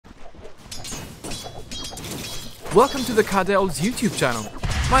Welcome to the Cardel's YouTube channel.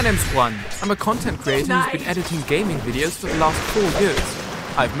 My name's Juan. I'm a content creator who's been editing gaming videos for the last 4 years.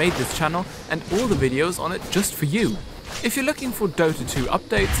 I've made this channel and all the videos on it just for you. If you're looking for Dota 2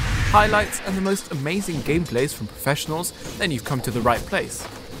 updates, highlights and the most amazing gameplays from professionals, then you've come to the right place.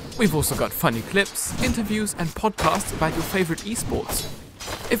 We've also got funny clips, interviews and podcasts about your favorite esports.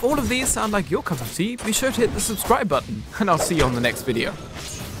 If all of these sound like your cup of tea, be sure to hit the subscribe button and I'll see you on the next video.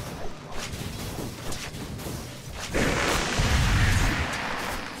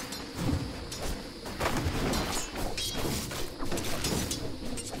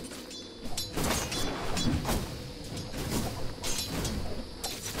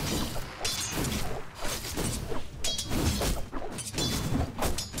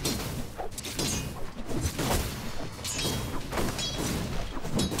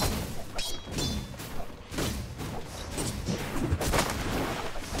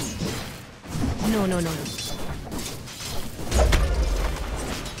 No.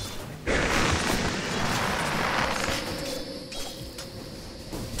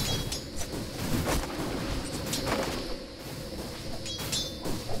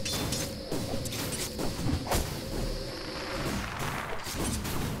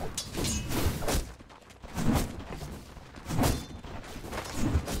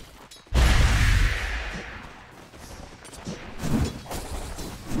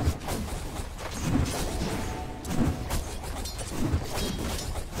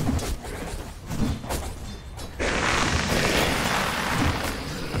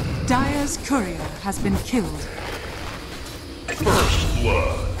 Dire's courier has been killed. First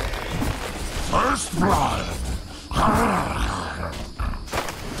blood. First blood.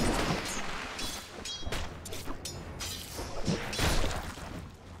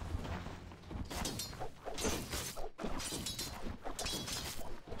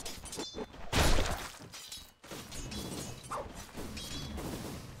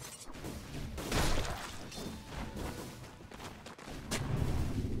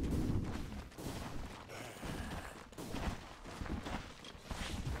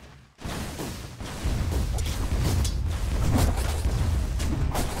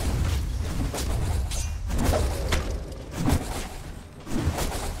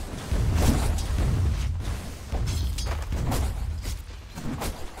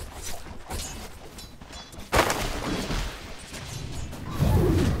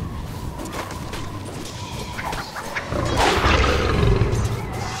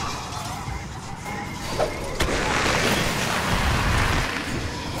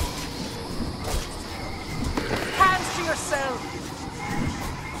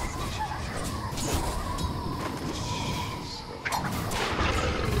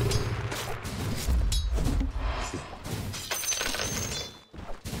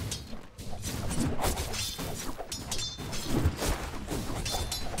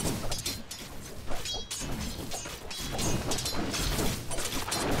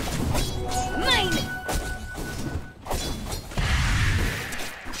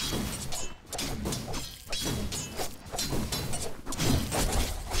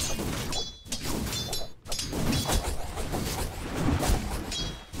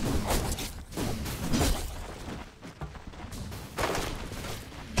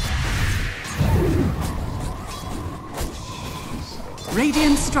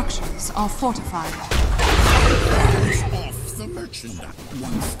 Radiant structures are fortified. Off the merchandise.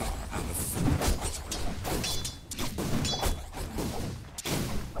 1 star out of 4.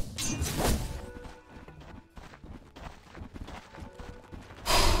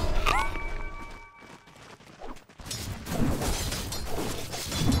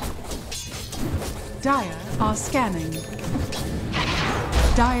 Dire are scanning.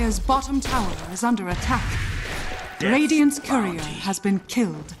 Dire's bottom tower is under attack. Radiant's courier has been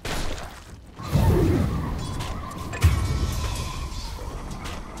killed.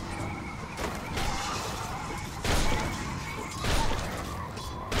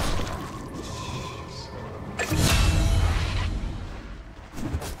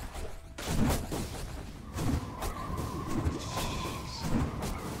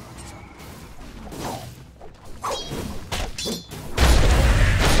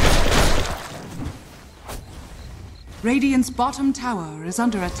 Radiant's bottom tower is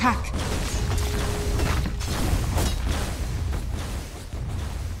under attack.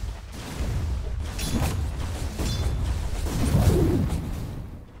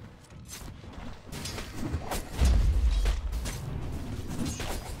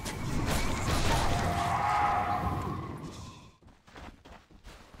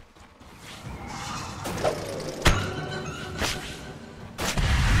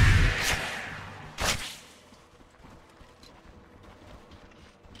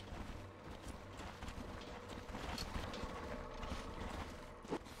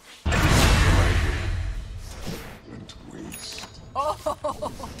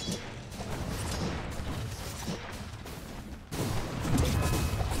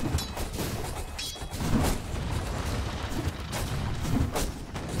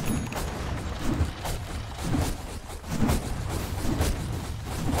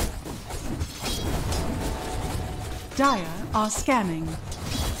 Dire are scanning.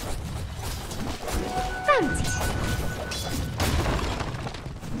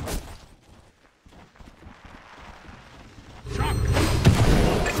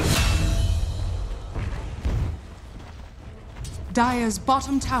 Dire's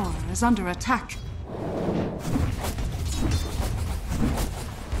bottom tower is under attack.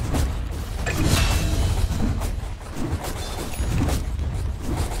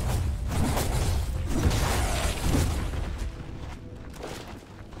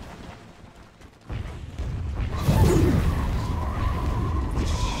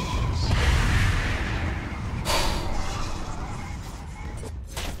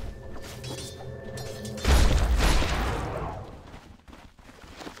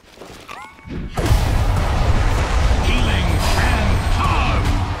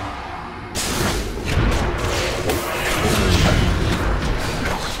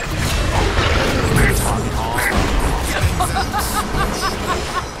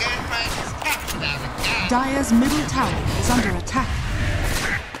 Dire's middle tower is under attack.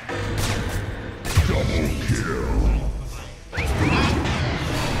 Double kill.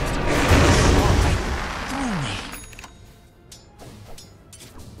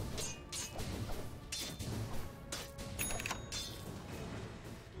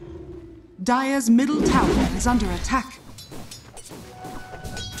 Dire's middle tower is under attack.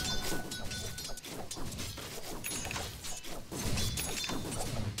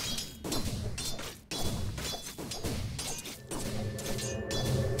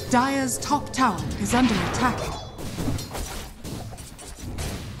 Dire's top tower is under attack.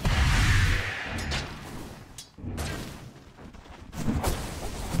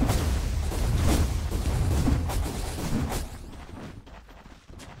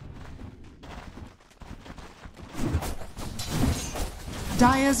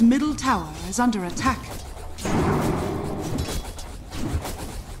 Dire's middle tower is under attack.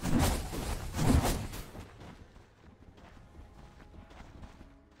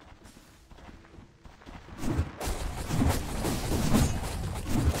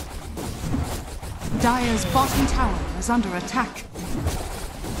 Dire's bottom tower is under attack.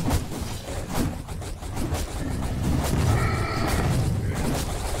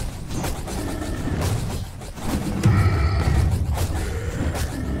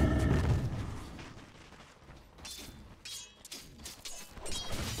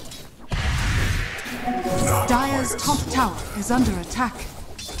 Dire's top tower is under attack.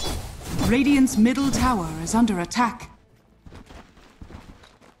 Radiant's middle tower is under attack.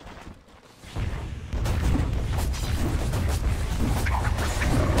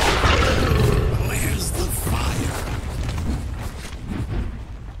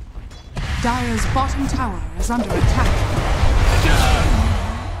 Dire's bottom tower is under attack.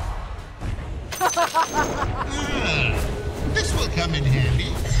 This will come in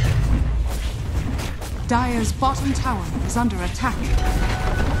handy. Dire's bottom tower is under attack.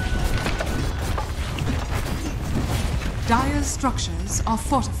 Dire's structures are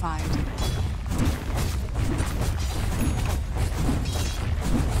fortified.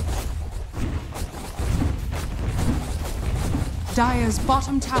 Dire's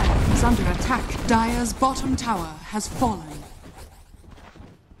bottom tower is under attack. Dire's bottom tower has fallen.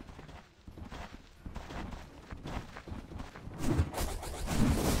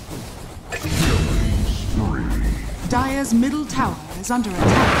 Dire's middle tower is under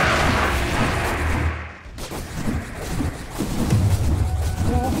attack.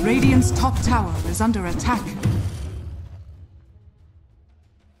 Radiant's top tower is under attack.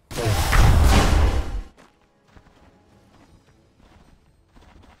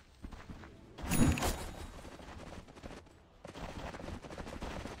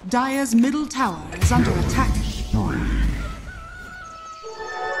 Dire's middle tower is under attack.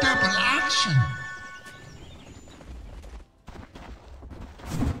 Double action.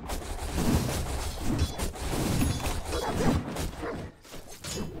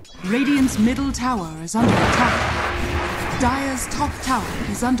 Radiant's middle tower is under attack. Dire's top tower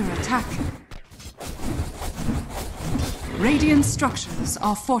is under attack. Radiant structures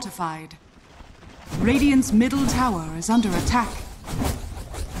are fortified. Radiant's middle tower is under attack.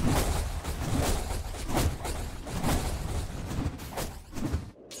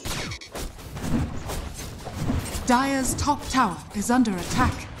 Dire's top tower is under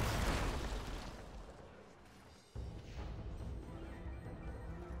attack.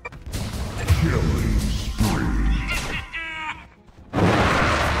 Killing spree.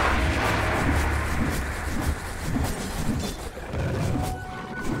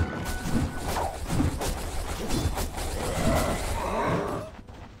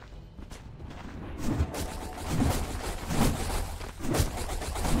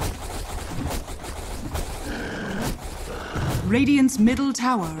 Radiant's middle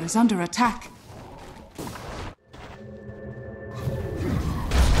tower is under attack.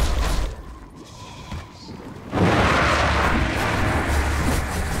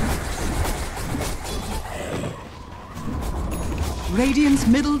 Radiant's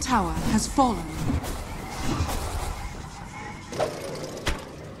middle tower has fallen.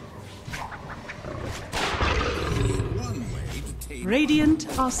 Radiant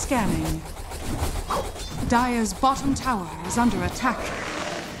are scanning. Dire's bottom tower is under attack.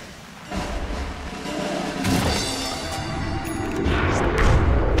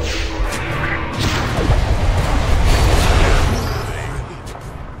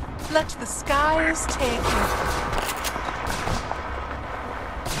 Let the skies take you.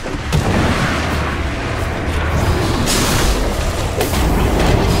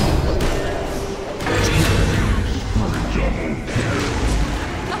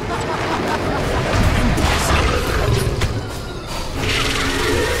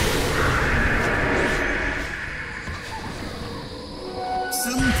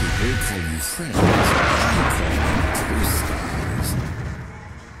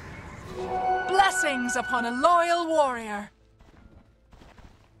 Blessings upon a loyal warrior.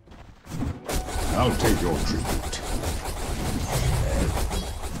 I'll take your tribute.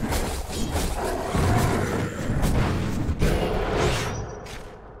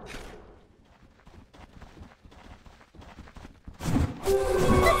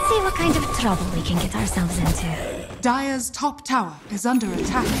 Let's see what kind of trouble we can get ourselves into. Dire's top tower is under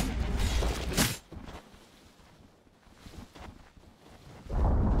attack.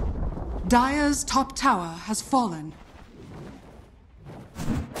 Dire's top tower has fallen.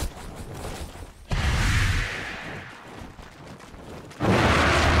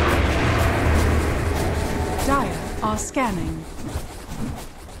 Dire are scanning.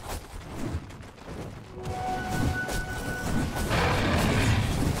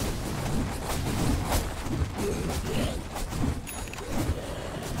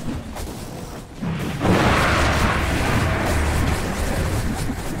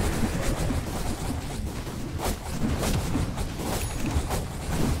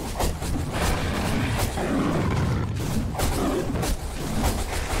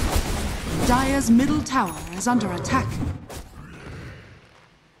 Dire's middle tower is under attack.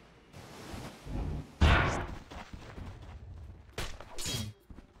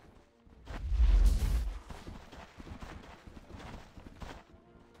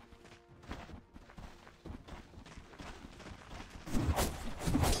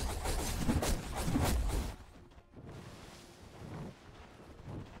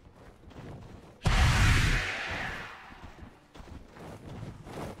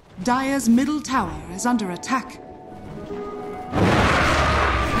 Dire's middle tower is under attack.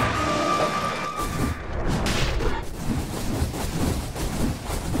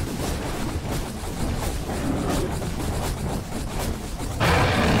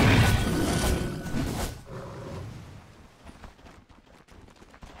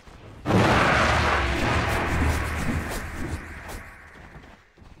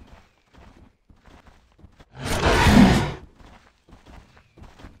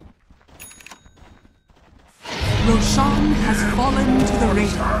 Roshan has fallen to the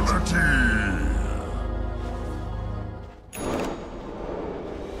Radiant.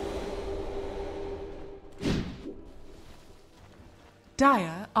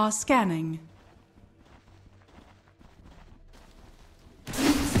 Dire are scanning.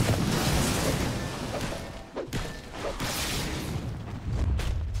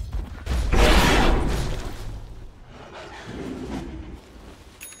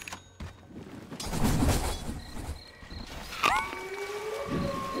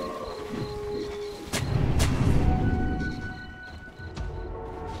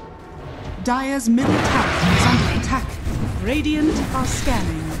 Dire's middle tower is under attack. Radiant are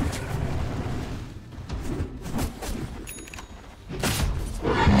scanning.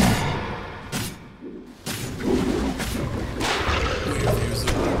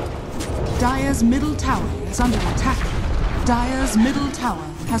 Dire's middle tower is under attack. Dire's middle tower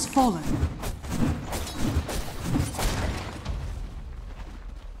has fallen.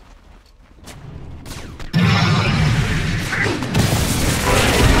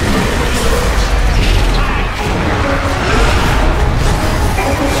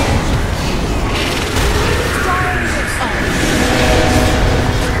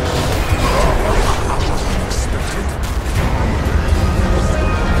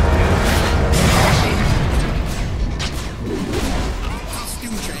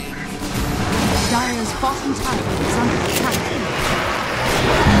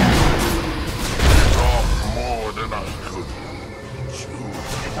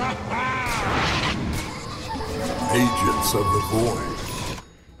 Prince of the Void.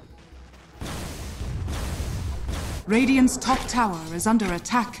 Radiant's top tower is under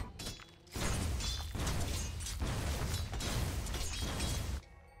attack.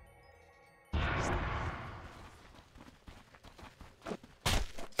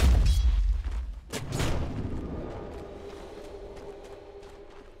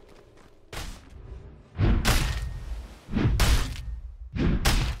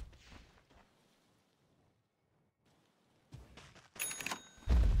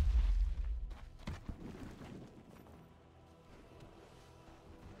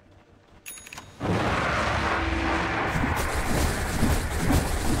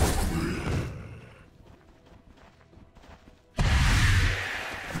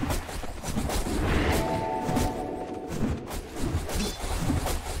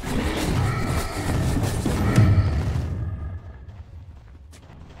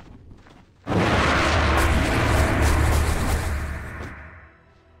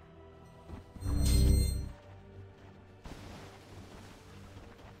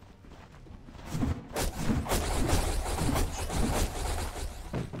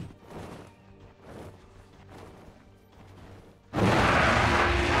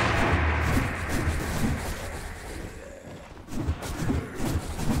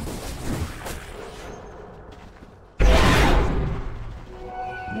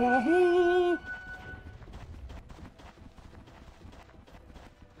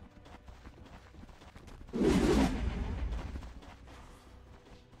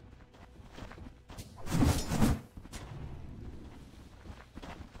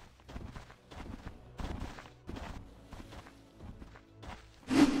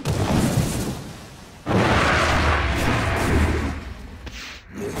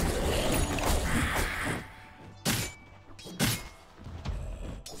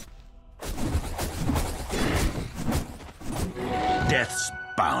 Death's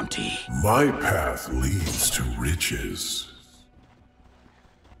bounty. My path leads to riches.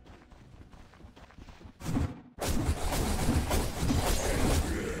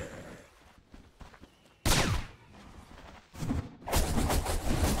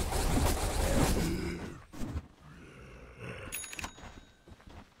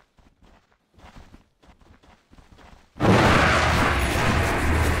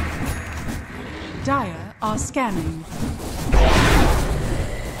 Dire are scanning.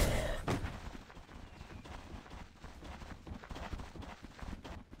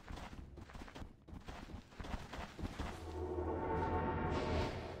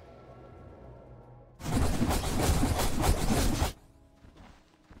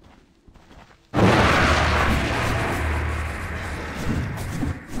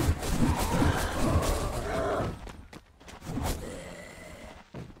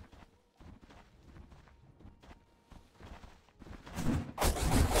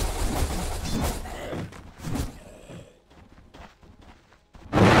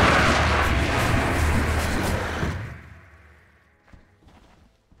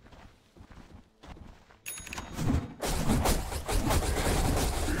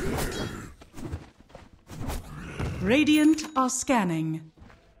 Radiant are scanning.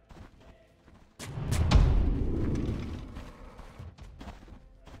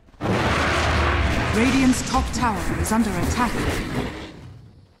 Radiant's top tower is under attack.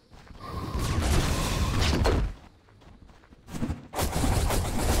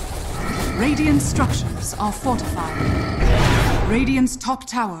 Radiant structures are fortified. Radiant's top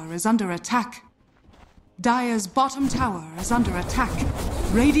tower is under attack. Dire's bottom tower is under attack.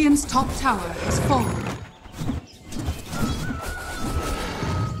 Radiant's top tower has fallen.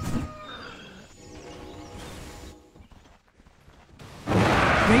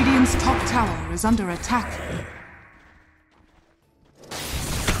 Radiant's top tower is under attack.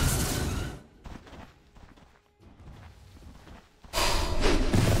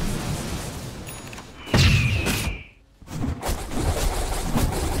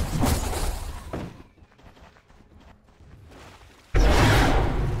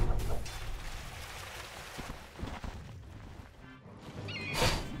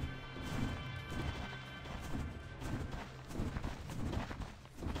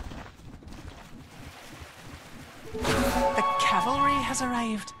 The cavalry has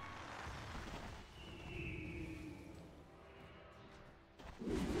arrived.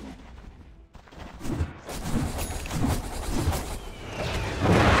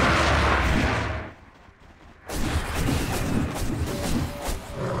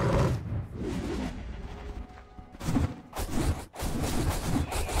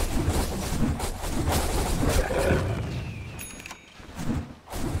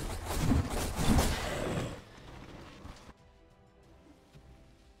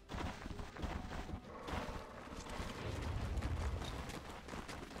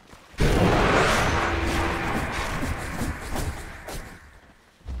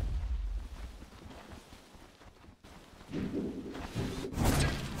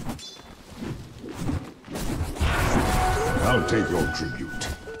 I'll take your tribute.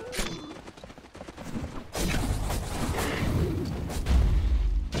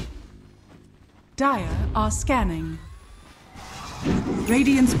 Dire are scanning.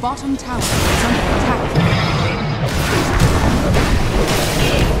 Radiant's bottom tower is under attack.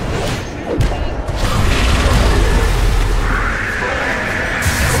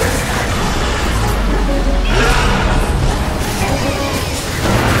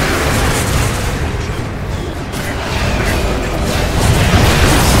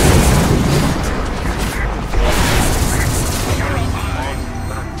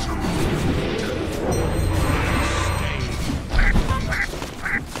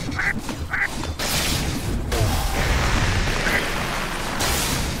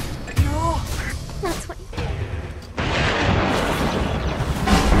 That's what.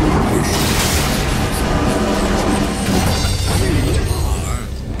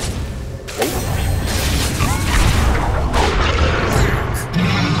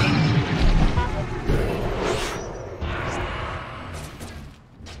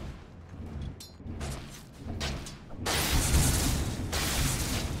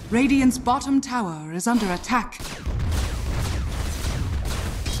 Radiant's bottom tower is under attack.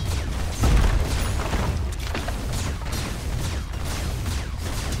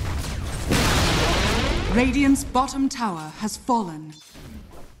 Radiant's bottom tower has fallen.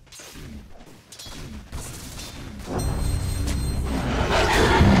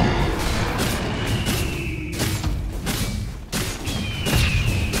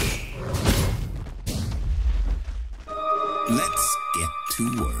 Let's get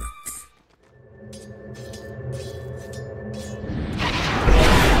to work.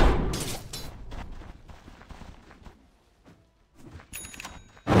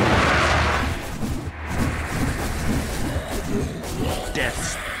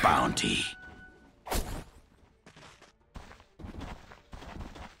 Death's bounty.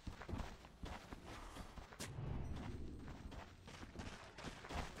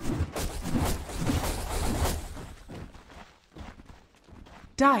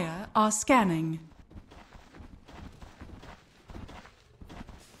 Dire are scanning.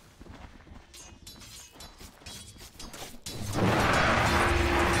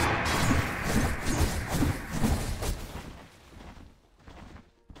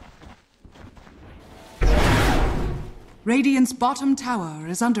 Radiant's bottom tower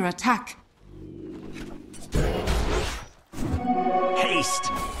is under attack.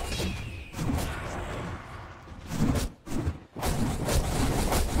 Haste!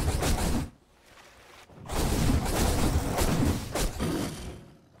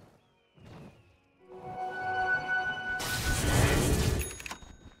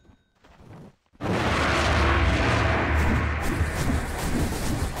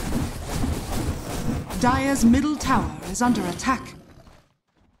 Dire's middle tower is under attack.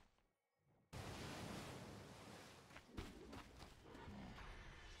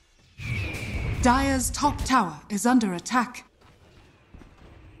 Dire's top tower is under attack.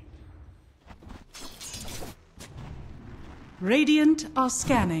 Radiant are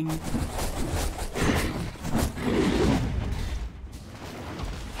scanning.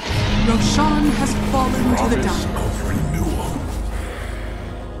 Roshan has fallen to the dark. Of renewal.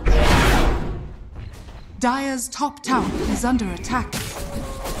 Dire's top tower is under attack.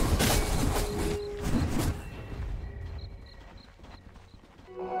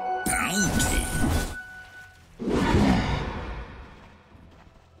 Bounty.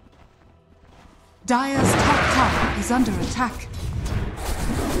 Dire's top tower is under attack.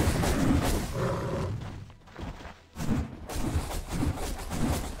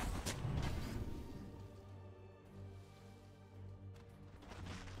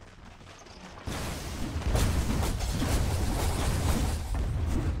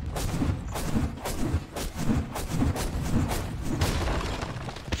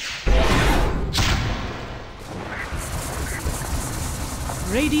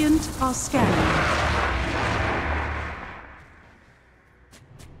 Radiant are scanning.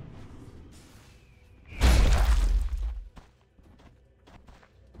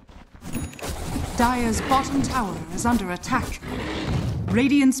 Dire's bottom tower is under attack.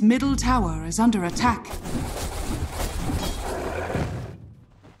 Radiant's middle tower is under attack.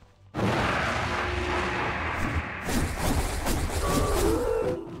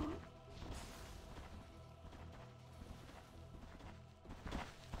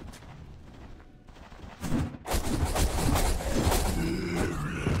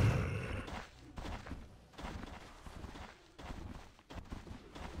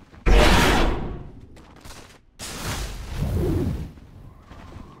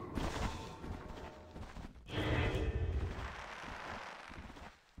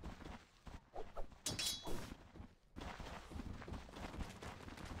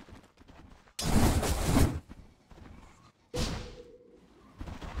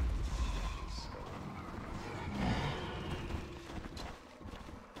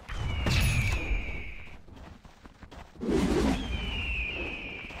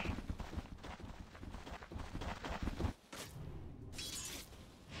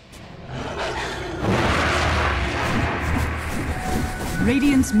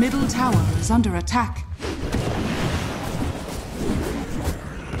 Radiant's middle tower is under attack.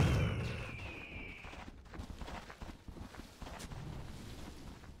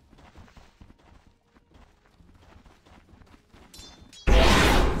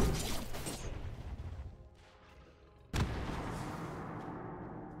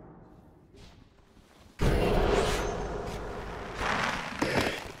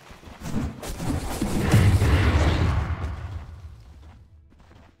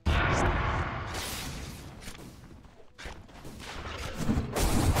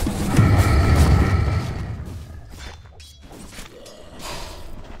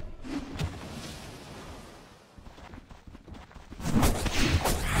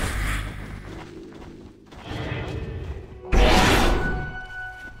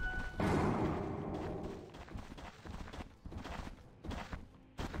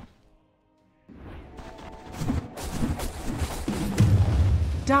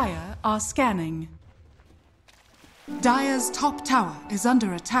 Dire are scanning. Dire's top tower is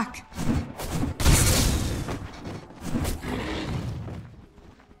under attack.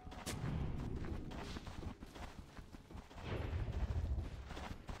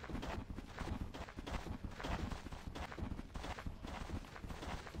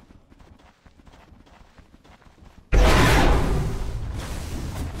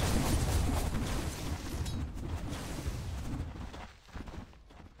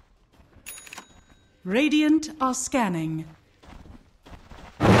 Radiant are scanning.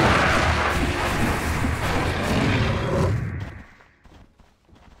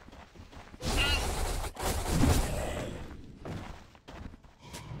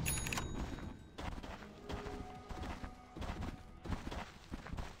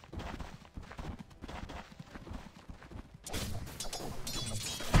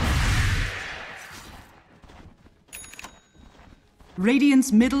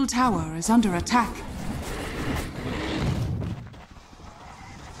 Radiant's middle tower is under attack.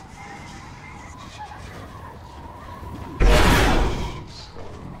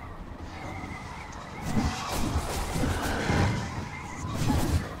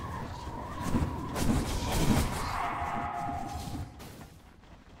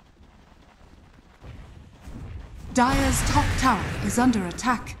 Dire's top tower is under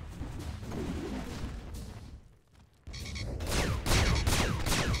attack.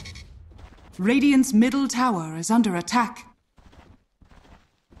 Radiant's middle tower is under attack.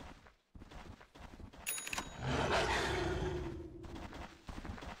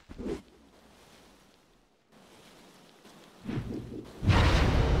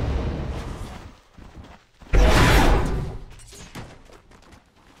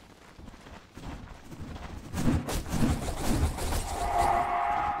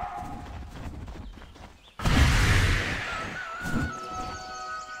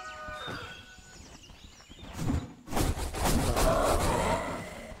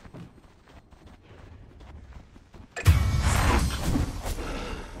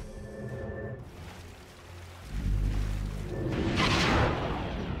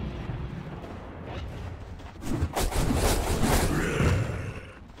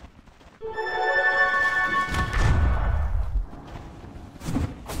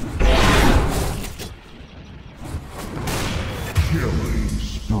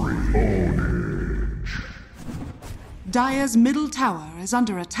 Dire's middle tower is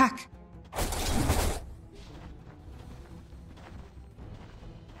under attack.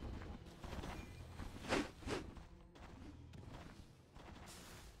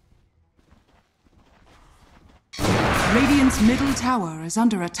 Radiant's middle tower is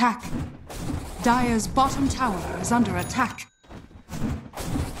under attack. Dire's bottom tower is under attack.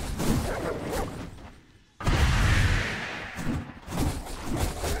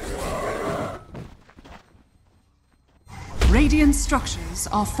 Radiant structures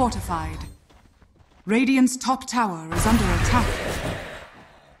are fortified. Radiant's top tower is under attack.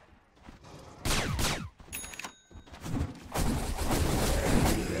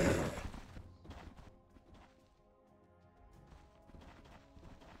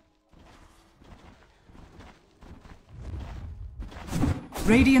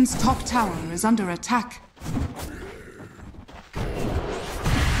 Radiant's top tower is under attack.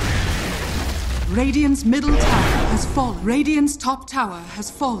 Radiant's middle tower has fallen. Radiant's top tower has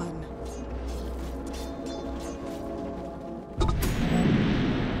fallen.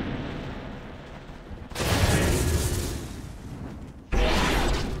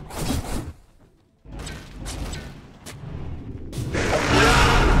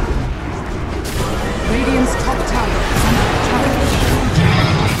 Radiant's top tower is under attack.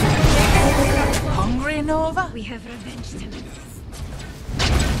 Hungry, Nova? We have revenged him.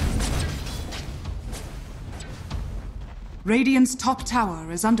 Radiant's top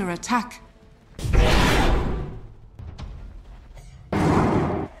tower is under attack.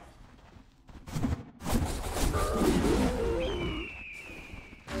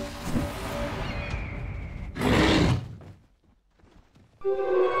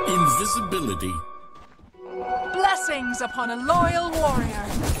 Invisibility. Blessings upon a loyal warrior.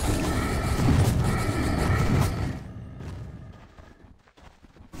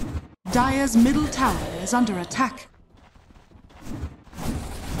 Dire's middle tower is under attack.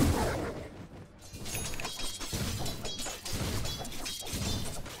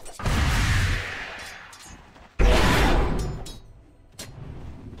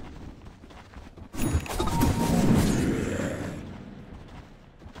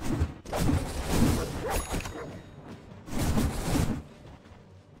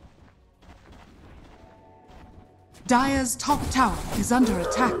 Dire's top tower is under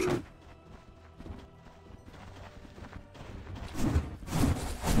attack.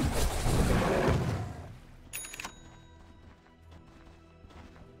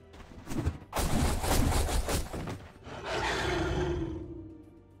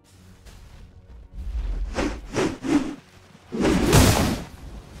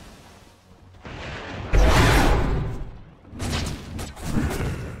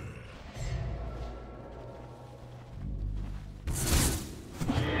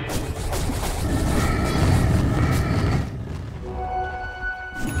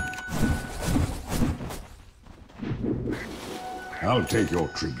 I'll take your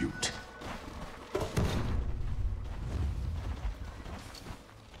tribute.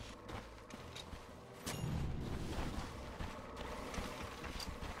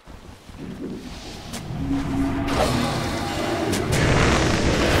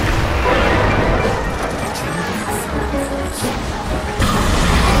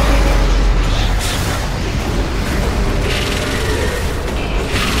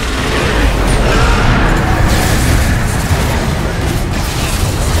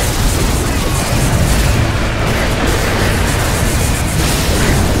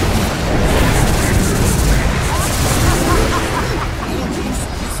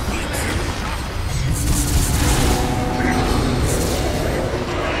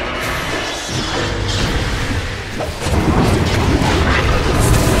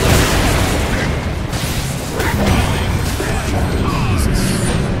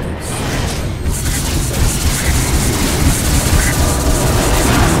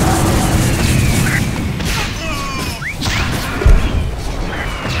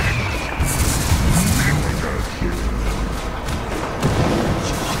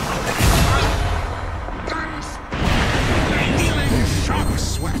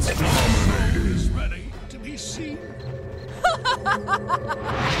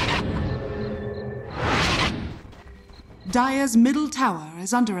 Dire's middle tower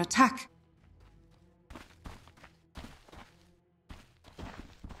is under attack.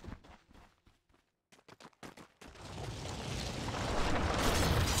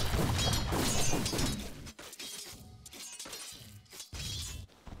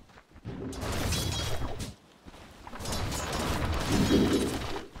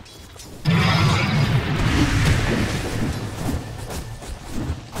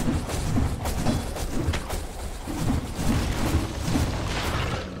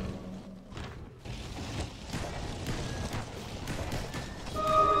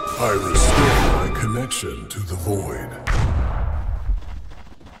 I restore my connection to the void.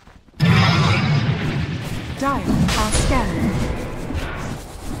 Dire are scanning.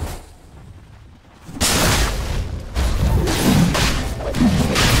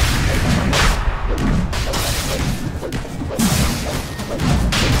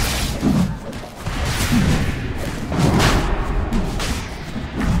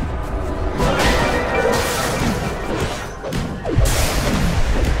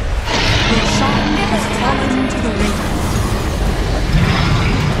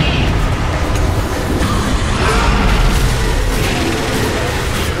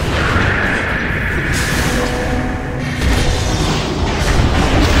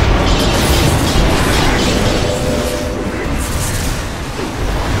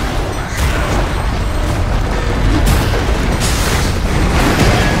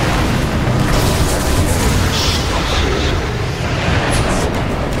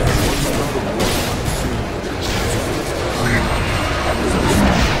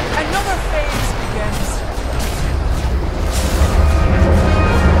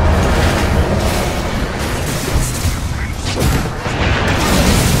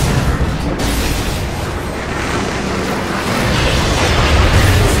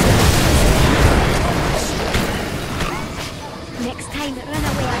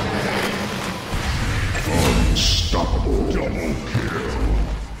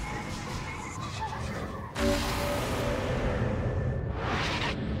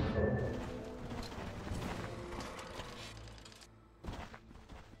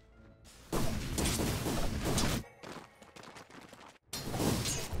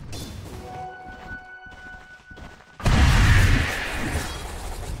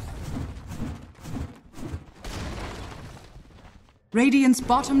 Radiant's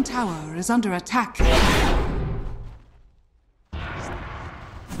bottom tower is under attack.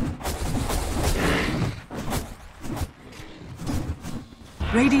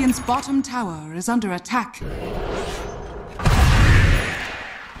 Radiant's bottom tower is under attack.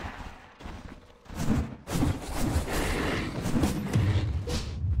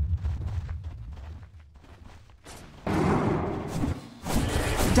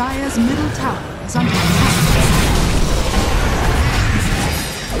 Dire's middle tower is under attack.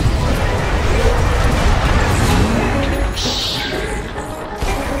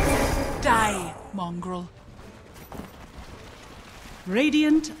 Die, mongrel.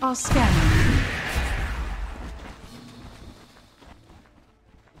 Radiant are scanning.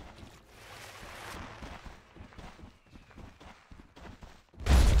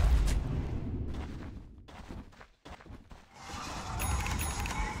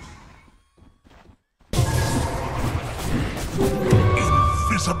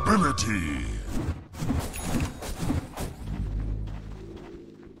 Invisibility.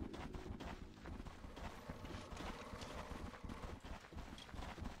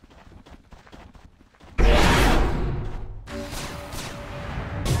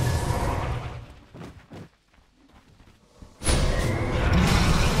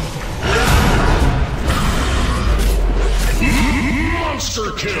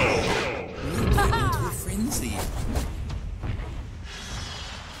 Monster kill! Frenzy.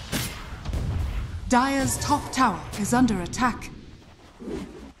 Dire's top tower is under attack.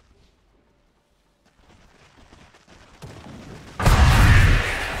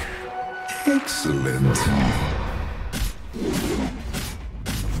 Excellent.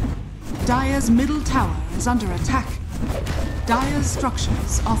 Dire's middle tower is under attack. Dire's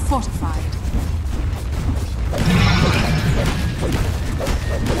structures are fortified.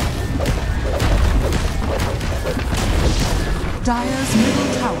 Dire's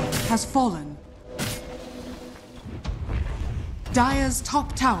middle tower has fallen. Dire's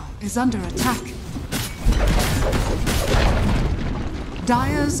top tower is under attack.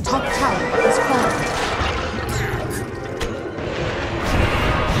 Dire's top tower has fallen.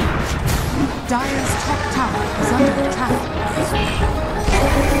 Dire's top tower is under attack.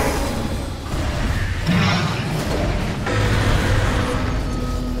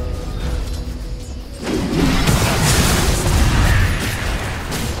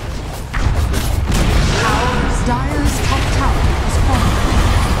 Dire's top tower is fallen.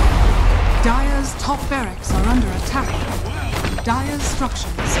 Dire's top barracks are under attack. Dire's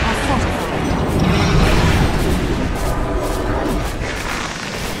structures are fortified.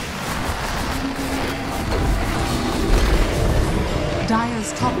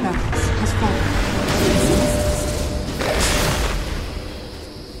 Dire's top barracks has fallen.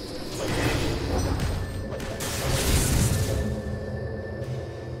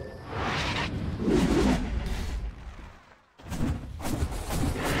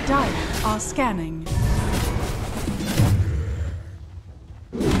 Dire are scanning.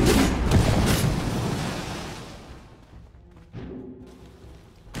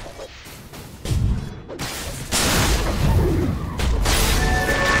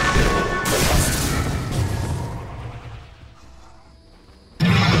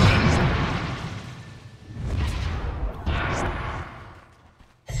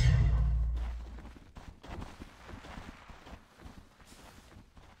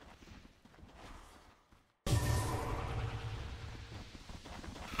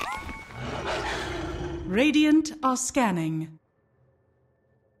 Radiant are scanning.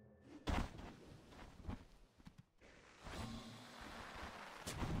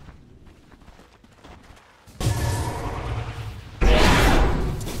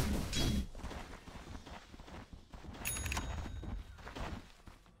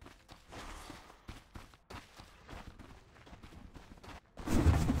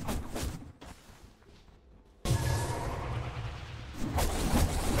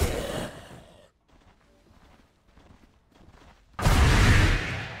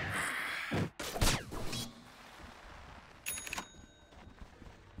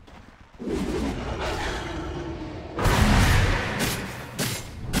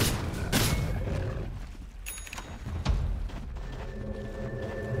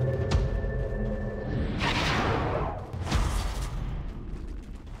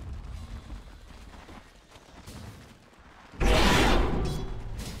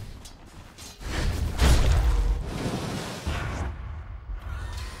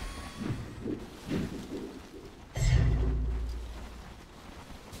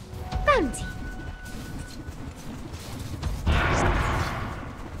 Bounty.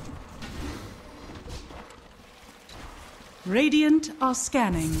 Radiant are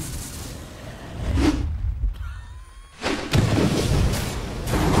scanning.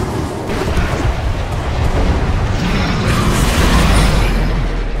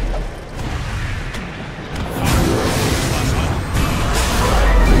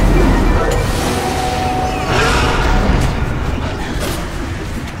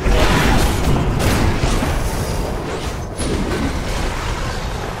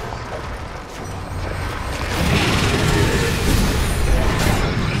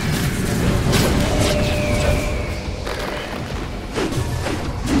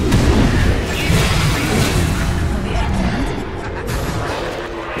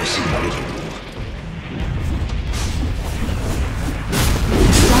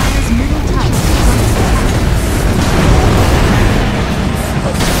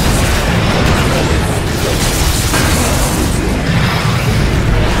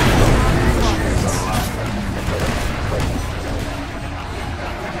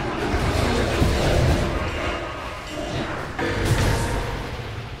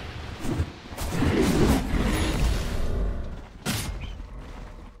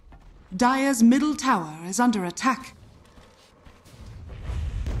 Dire's middle tower is under attack.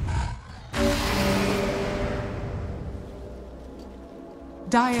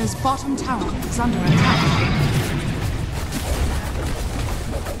 Dire's bottom tower is under attack.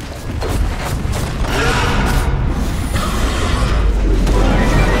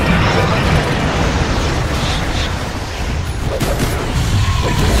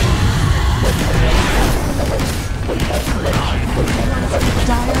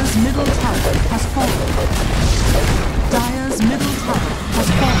 Dire's middle tower has fallen. Dire's middle tower has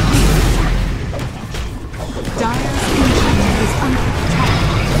fallen. Dire's ancient is under attack.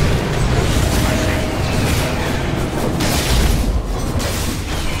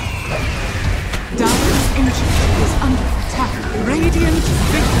 Dire's ancient is under attack. Radiant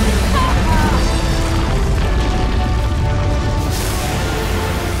victory.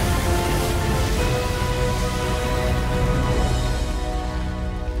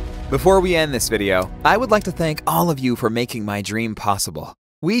 Before we end this video, I would like to thank all of you for making my dream possible.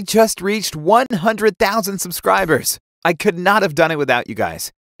 We just reached 100,000 subscribers. I could not have done it without you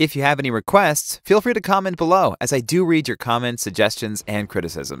guys. If you have any requests, feel free to comment below, as I do read your comments, suggestions, and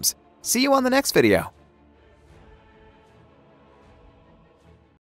criticisms. See you on the next video.